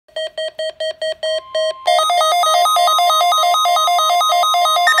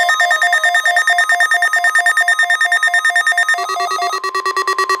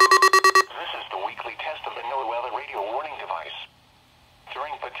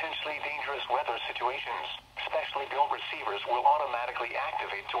potentially dangerous weather situations. Specially built receivers will automatically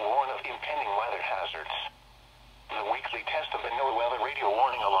activate to warn of impending weather hazards. The weekly test of the NOAA weather radio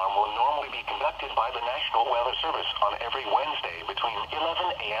warning alarm will normally be conducted by the National Weather Service on every Wednesday between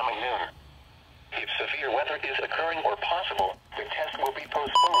 11 a.m. and noon. If severe weather is occurring or possible, the test will be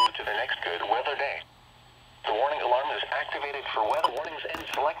postponed to the next good weather day. The warning alarm is activated for weather warnings and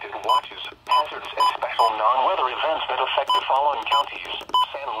selected watches, hazards, and special non-weather events that affect the following counties: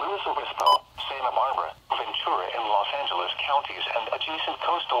 San Luis Obispo, Santa Barbara, Ventura, and Los Angeles counties and adjacent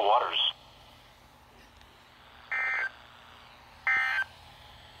coastal waters.